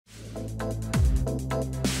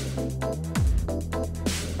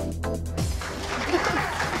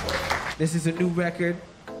This is a new record,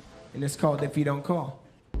 and it's called If You Don't Call.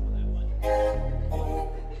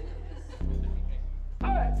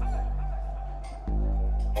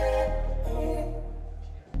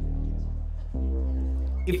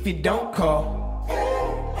 If you don't call,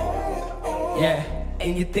 yeah,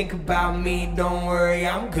 and you think about me, don't worry,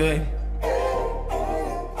 I'm good.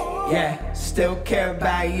 Yeah, still care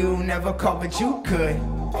about you, never call, but you could.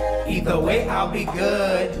 Either way, I'll be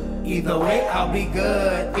good. Either way, I'll be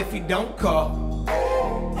good. If you don't call.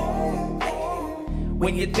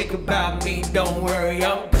 When you think about me, don't worry,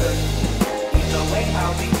 I'm good. Either way,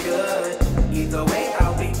 I'll be good. Either way,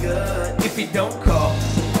 I'll be good. If you don't call.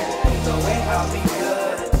 Either way, I'll be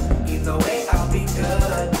good. Either way, I'll be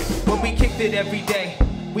good. When we kicked it every day,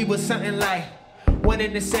 we was something like one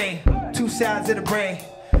and the same, two sides of the brain.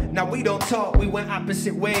 Now we don't talk, we went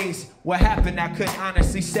opposite ways. What happened, I couldn't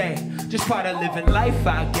honestly say. Just part of living life,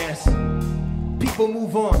 I guess. People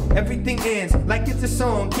move on, everything ends like it's a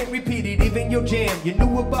song. Can't repeat it, even your jam. You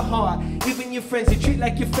knew it by heart, even your friends you treat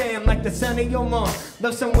like your fam, like the son of your mom.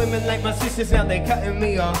 Love some women like my sisters, now they cutting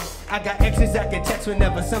me off. I got exes I can text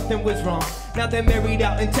whenever something was wrong. Now they're married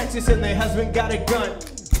out in Texas and their husband got a gun.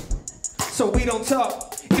 So we don't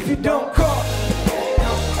talk, if you don't call.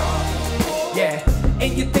 Yeah.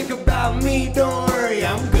 And you think about me, don't worry,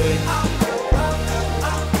 I'm good.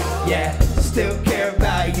 Yeah, still care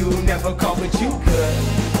about you, never call, but you could.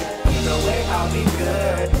 Either way, I'll be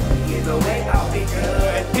good. Either way, I'll be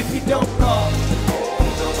good. If you don't call.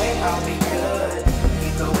 Either way, I'll be good.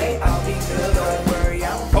 Either way, I'll be good. Don't worry,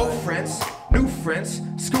 I'm good. Old friends, new friends,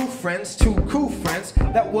 school friends, two cool friends.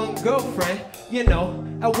 That one girlfriend, you know,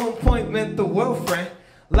 at one point meant the world friend.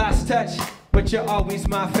 Lost touch, but you're always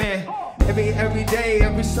my fan. Every day,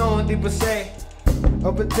 every song people say,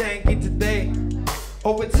 over thank you today.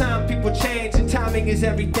 Over time, people change, and timing is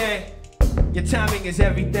everything. Your timing is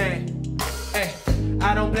everything. Hey,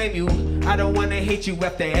 I don't blame you. I don't wanna hate you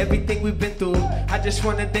after everything we've been through. I just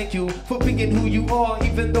wanna thank you for being who you are,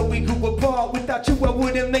 even though we grew apart. Without you, I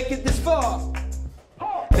wouldn't make it this far.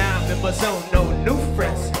 Now I'm in my zone, no new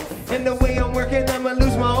friends. And the way I'm working, I'ma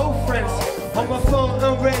lose my old friends. On my phone,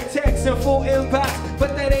 unread text and full inbox.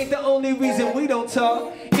 But that ain't the only reason we don't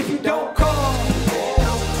talk. If you don't call,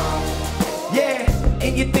 yeah,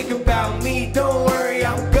 and you think about me, don't worry,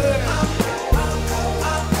 I'm good.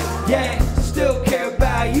 Yeah, still care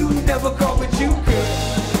about you, never call, but you could.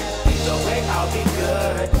 Either way, I'll be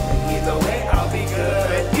good. Either way, I'll be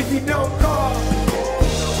good. If you don't call,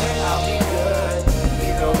 either way, I'll be good.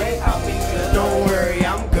 Either way, I'll be good. Don't worry,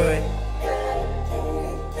 I'm good.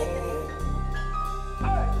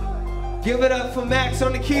 Give it up for Max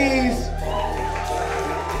on the keys.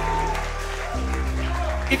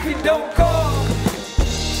 If you don't call,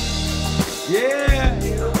 yeah.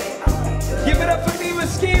 Give it up for Nima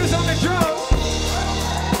Schemes on the drums.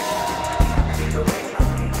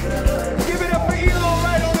 Give it up for Elo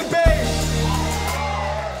right on the bass.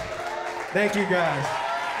 Thank you guys.